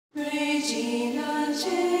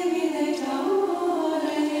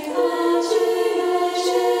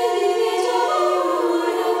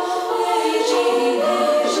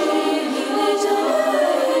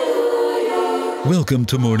Welcome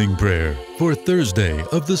to Morning Prayer for Thursday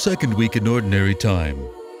of the second week in Ordinary Time,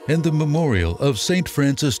 and the memorial of St.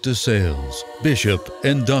 Francis de Sales, Bishop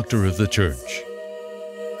and Doctor of the Church.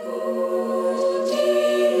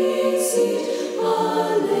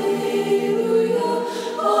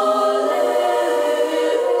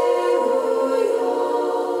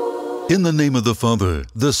 In the name of the Father,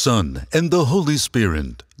 the Son, and the Holy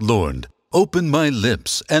Spirit, Lord, open my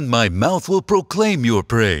lips, and my mouth will proclaim your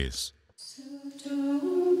praise.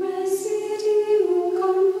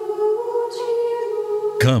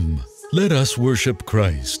 Come, let us worship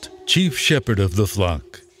Christ, Chief Shepherd of the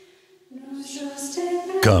flock.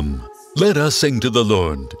 Come, let us sing to the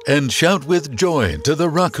Lord, and shout with joy to the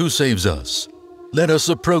Rock who saves us. Let us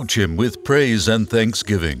approach Him with praise and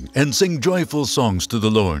thanksgiving, and sing joyful songs to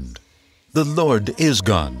the Lord. The Lord is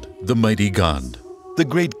God, the mighty God, the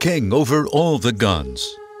great King over all the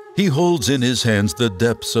gods. He holds in His hands the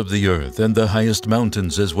depths of the earth and the highest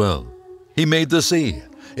mountains as well. He made the sea,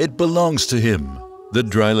 it belongs to Him. The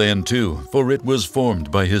dry land too, for it was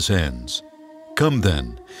formed by His hands. Come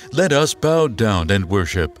then, let us bow down and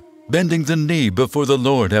worship, bending the knee before the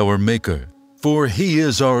Lord our Maker. For He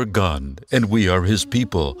is our God, and we are His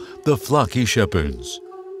people, the flock He shepherds.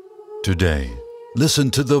 Today,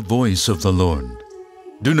 listen to the voice of the Lord.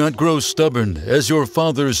 Do not grow stubborn, as your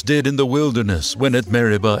fathers did in the wilderness, when at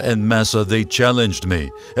Meribah and Massah they challenged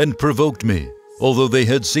me and provoked me, although they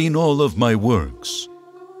had seen all of my works.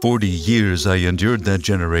 40 years I endured that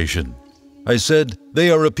generation. I said, they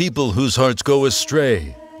are a people whose hearts go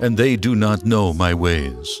astray, and they do not know my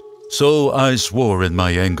ways. So I swore in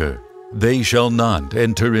my anger, they shall not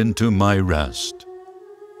enter into my rest.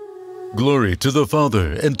 Glory to the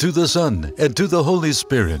Father, and to the Son, and to the Holy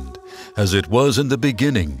Spirit, as it was in the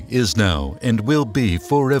beginning, is now, and will be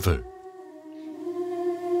forever.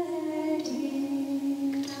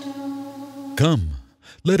 Come,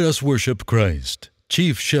 let us worship Christ,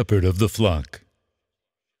 Chief Shepherd of the flock.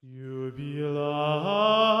 You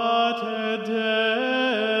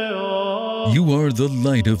are the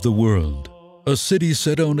light of the world. A city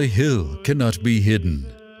set on a hill cannot be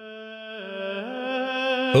hidden.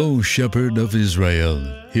 O Shepherd of Israel,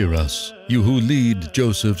 hear us, you who lead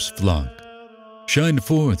Joseph's flock. Shine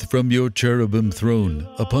forth from your cherubim throne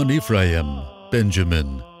upon Ephraim,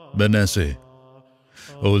 Benjamin, Manasseh.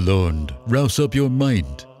 O Lord, rouse up your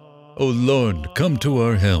might. O Lord, come to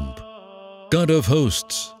our help. God of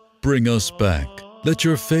hosts, bring us back. Let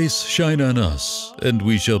your face shine on us, and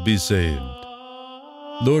we shall be saved.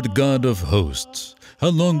 Lord God of hosts, how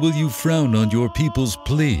long will you frown on your people's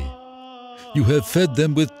plea? You have fed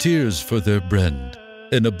them with tears for their bread,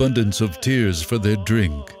 an abundance of tears for their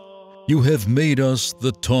drink. You have made us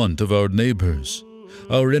the taunt of our neighbors.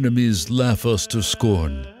 Our enemies laugh us to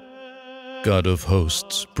scorn. God of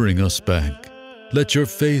hosts, bring us back. Let your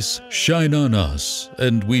face shine on us,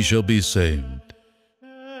 and we shall be saved.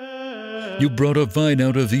 You brought a vine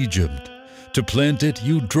out of Egypt. To plant it,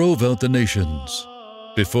 you drove out the nations.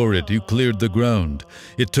 Before it, you cleared the ground.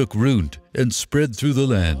 It took root and spread through the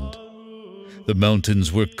land. The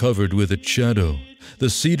mountains were covered with its shadow,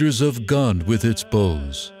 the cedars of God with its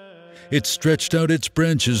boughs. It stretched out its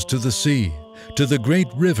branches to the sea. To the great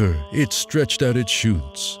river it stretched out its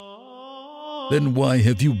shoots. Then why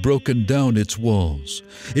have you broken down its walls?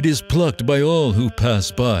 It is plucked by all who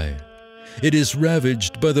pass by. It is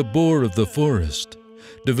ravaged by the boar of the forest,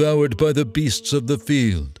 devoured by the beasts of the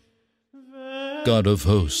field. God of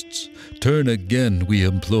hosts, turn again, we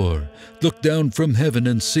implore. Look down from heaven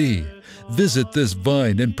and see. Visit this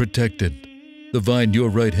vine and protect it, the vine your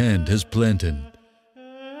right hand has planted.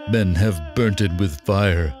 Men have burnt it with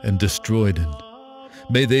fire and destroyed it.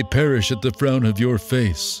 May they perish at the frown of your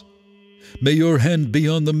face. May your hand be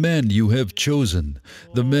on the man you have chosen,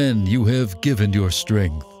 the man you have given your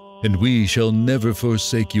strength, and we shall never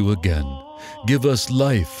forsake you again. Give us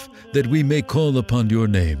life, that we may call upon your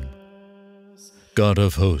name. God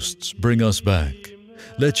of hosts, bring us back.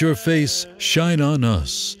 Let your face shine on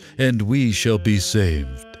us, and we shall be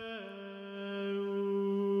saved.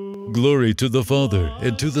 Glory to the Father,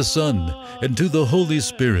 and to the Son, and to the Holy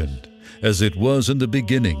Spirit, as it was in the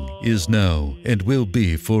beginning, is now, and will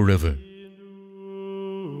be forever.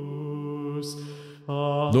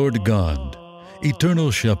 Lord God,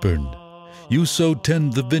 eternal Shepherd, you so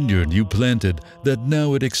tend the vineyard you planted that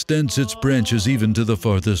now it extends its branches even to the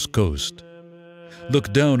farthest coast.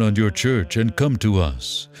 Look down on your church and come to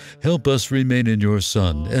us. Help us remain in your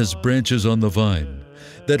Son as branches on the vine,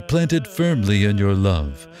 that planted firmly in your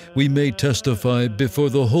love, we may testify before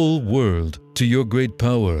the whole world to your great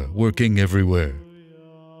power working everywhere.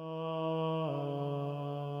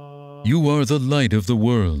 You are the light of the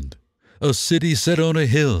world. A city set on a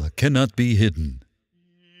hill cannot be hidden.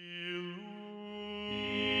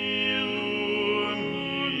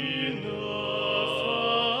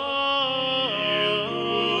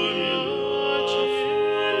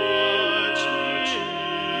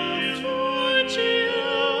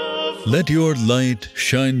 Let your light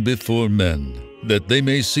shine before men, that they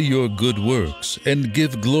may see your good works and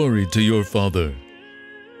give glory to your Father.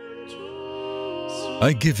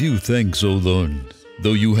 I give you thanks, O Lord,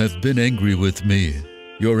 though you have been angry with me.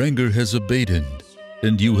 Your anger has abated,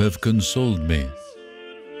 and you have consoled me.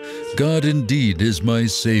 God indeed is my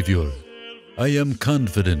Savior. I am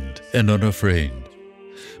confident and unafraid.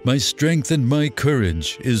 My strength and my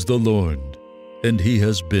courage is the Lord, and He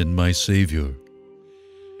has been my Savior.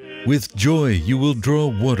 With joy you will draw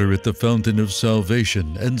water at the fountain of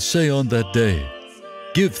salvation and say on that day,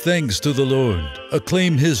 give thanks to the Lord,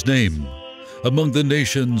 acclaim His name. Among the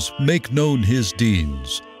nations make known His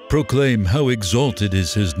deeds, proclaim how exalted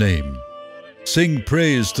is His name. Sing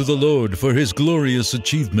praise to the Lord for His glorious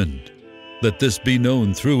achievement. Let this be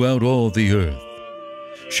known throughout all the earth.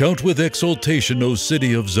 Shout with exultation, O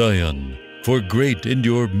city of Zion, for great in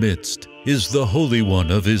your midst is the Holy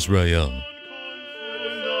One of Israel.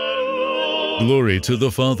 Glory to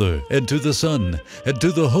the Father, and to the Son, and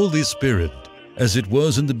to the Holy Spirit, as it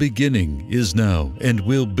was in the beginning, is now, and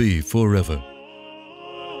will be forever.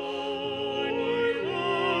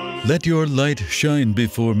 Let your light shine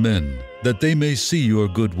before men, that they may see your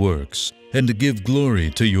good works, and give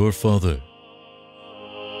glory to your Father.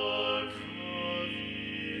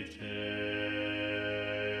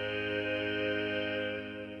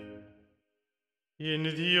 In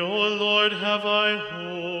thee, O Lord, have I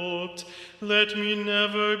hoped. Let me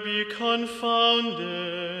never be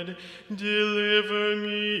confounded. Deliver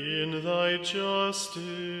me in thy justice.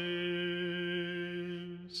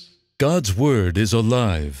 God's word is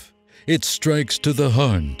alive. It strikes to the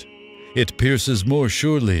heart. It pierces more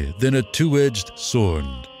surely than a two-edged sword.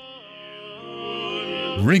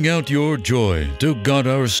 Ring out your joy to God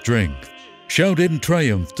our strength. Shout in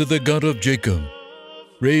triumph to the God of Jacob.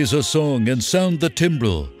 Raise a song and sound the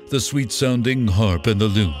timbrel, the sweet-sounding harp and the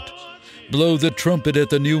lute. Blow the trumpet at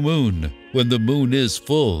the new moon, when the moon is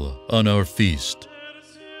full on our feast.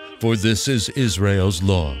 For this is Israel's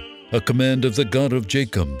law, a command of the God of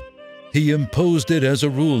Jacob. He imposed it as a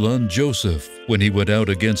rule on Joseph when he went out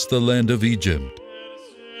against the land of Egypt.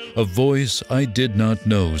 A voice I did not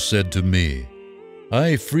know said to me,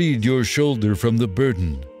 I freed your shoulder from the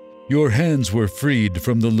burden. Your hands were freed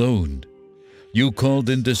from the load. You called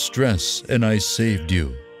in distress, and I saved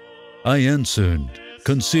you. I answered,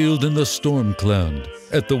 concealed in the storm cloud,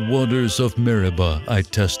 at the waters of Meribah I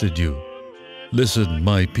tested you. Listen,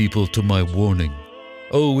 my people, to my warning.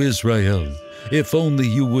 O Israel, if only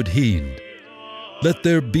you would heed. Let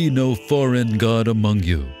there be no foreign god among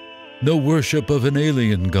you, no worship of an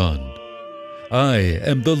alien god. I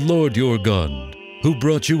am the Lord your God, who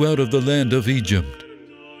brought you out of the land of Egypt.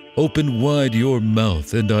 Open wide your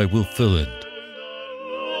mouth, and I will fill it.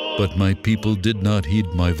 But my people did not heed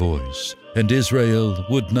my voice, and Israel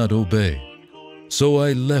would not obey. So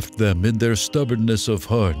I left them in their stubbornness of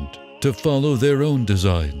heart to follow their own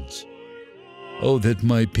designs. Oh, that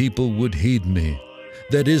my people would heed me,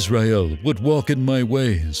 that Israel would walk in my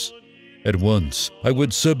ways. At once I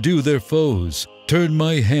would subdue their foes, turn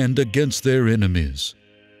my hand against their enemies.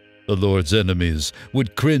 The Lord's enemies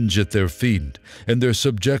would cringe at their feet, and their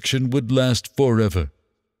subjection would last forever.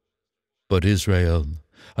 But Israel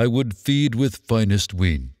I would feed with finest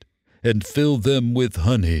wheat, and fill them with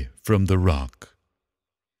honey from the rock.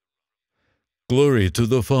 Glory to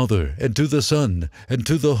the Father, and to the Son, and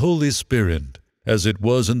to the Holy Spirit, as it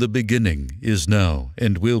was in the beginning, is now,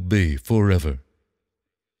 and will be forever.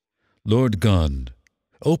 Lord God,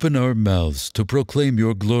 open our mouths to proclaim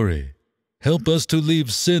your glory. Help us to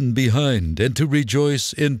leave sin behind and to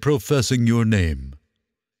rejoice in professing your name.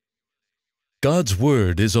 God's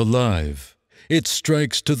word is alive. It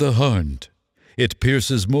strikes to the heart. It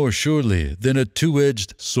pierces more surely than a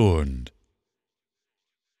two-edged sword.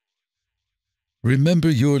 Remember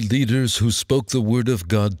your leaders who spoke the word of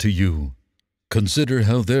God to you. Consider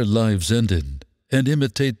how their lives ended, and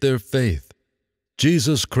imitate their faith.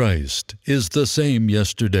 Jesus Christ is the same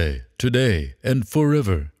yesterday, today, and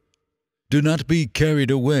forever. Do not be carried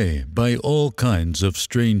away by all kinds of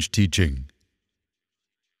strange teaching.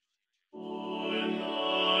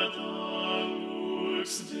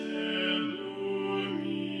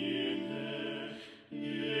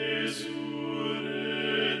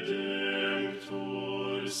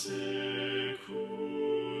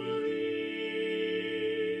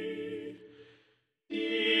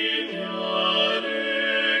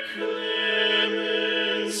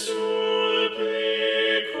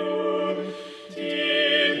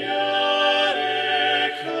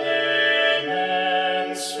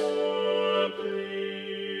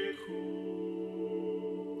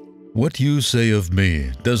 What you say of me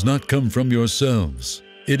does not come from yourselves.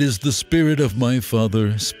 It is the Spirit of my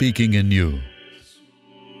Father speaking in you.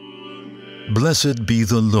 Blessed be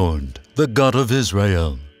the Lord, the God of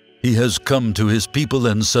Israel. He has come to His people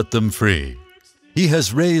and set them free. He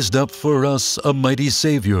has raised up for us a mighty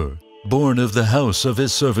Savior, born of the house of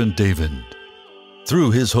His servant David. Through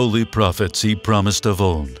His holy prophets He promised of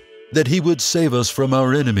old that He would save us from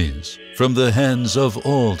our enemies, from the hands of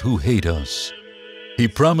all who hate us. He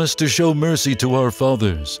promised to show mercy to our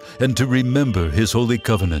fathers and to remember His holy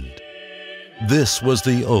covenant. This was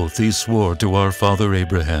the oath He swore to our father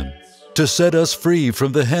Abraham, to set us free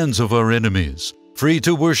from the hands of our enemies, free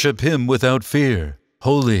to worship Him without fear,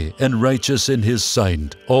 holy and righteous in His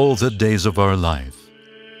sight all the days of our life.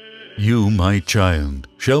 You, my child,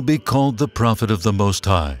 shall be called the prophet of the Most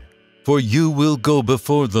High, for you will go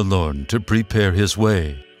before the Lord to prepare His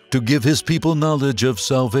way, to give His people knowledge of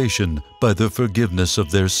salvation by the forgiveness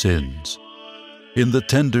of their sins. In the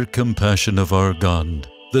tender compassion of our God,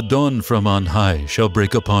 the dawn from on high shall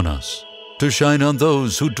break upon us, to shine on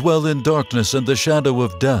those who dwell in darkness and the shadow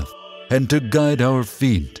of death, and to guide our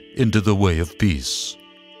feet into the way of peace.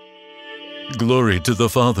 Glory to the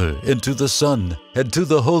Father, and to the Son, and to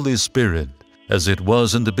the Holy Spirit, as it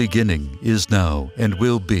was in the beginning, is now, and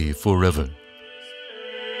will be forever.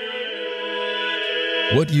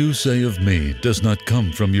 What you say of me does not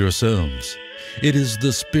come from yourselves. It is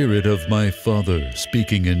the Spirit of my Father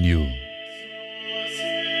speaking in you.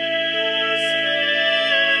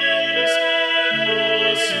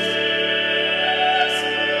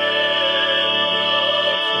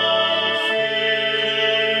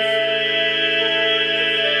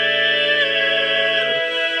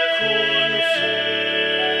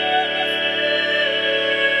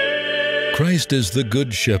 Christ is the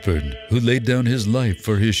Good Shepherd who laid down His life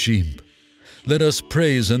for His sheep. Let us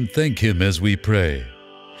praise and thank Him as we pray.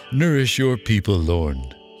 Nourish your people, Lord.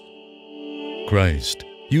 Christ,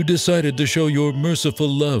 you decided to show your merciful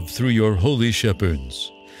love through your holy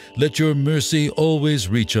shepherds. Let your mercy always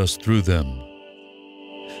reach us through them.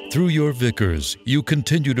 Through your vicars, you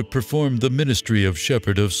continue to perform the ministry of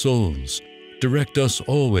shepherd of souls. Direct us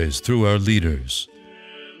always through our leaders.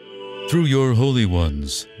 Through your holy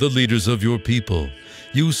ones, the leaders of your people,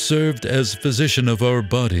 you served as physician of our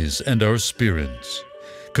bodies and our spirits.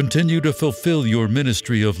 Continue to fulfill your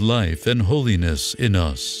ministry of life and holiness in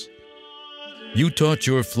us. You taught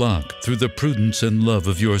your flock through the prudence and love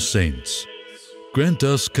of your saints. Grant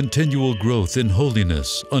us continual growth in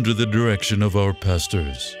holiness under the direction of our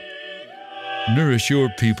pastors. Nourish your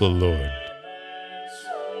people, Lord.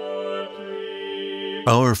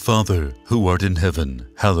 Our Father, who art in heaven,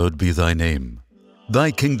 hallowed be thy name. Thy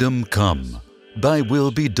kingdom come, thy will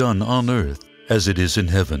be done on earth as it is in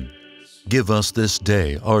heaven. Give us this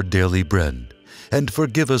day our daily bread, and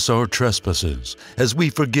forgive us our trespasses, as we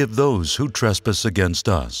forgive those who trespass against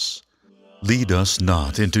us. Lead us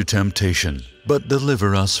not into temptation, but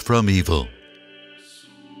deliver us from evil.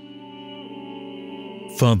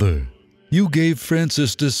 Father, you gave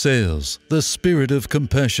Francis de Sales the spirit of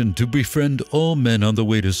compassion to befriend all men on the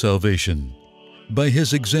way to salvation. By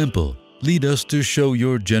his example, lead us to show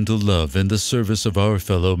your gentle love in the service of our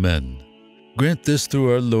fellow men. Grant this through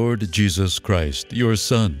our Lord Jesus Christ, your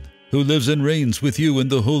Son, who lives and reigns with you in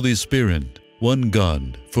the Holy Spirit, one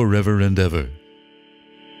God, forever and ever.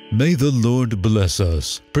 May the Lord bless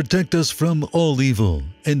us, protect us from all evil,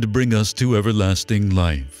 and bring us to everlasting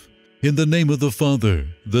life. In the name of the Father,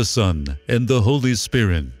 the Son, and the Holy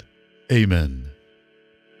Spirit. Amen.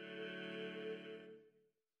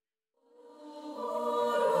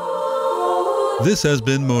 This has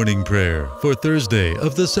been Morning Prayer for Thursday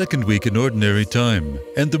of the second week in Ordinary Time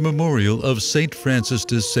and the memorial of St. Francis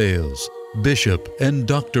de Sales, Bishop and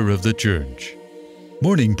Doctor of the Church.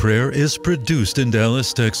 Morning Prayer is produced in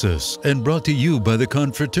Dallas, Texas, and brought to you by the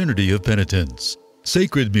Confraternity of Penitents.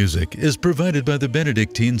 Sacred music is provided by the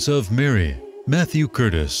Benedictines of Mary, Matthew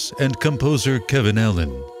Curtis, and composer Kevin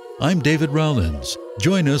Allen. I'm David Rollins.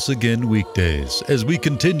 Join us again weekdays as we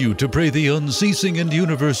continue to pray the unceasing and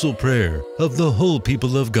universal prayer of the whole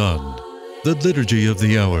people of God, the Liturgy of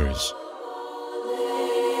the Hours.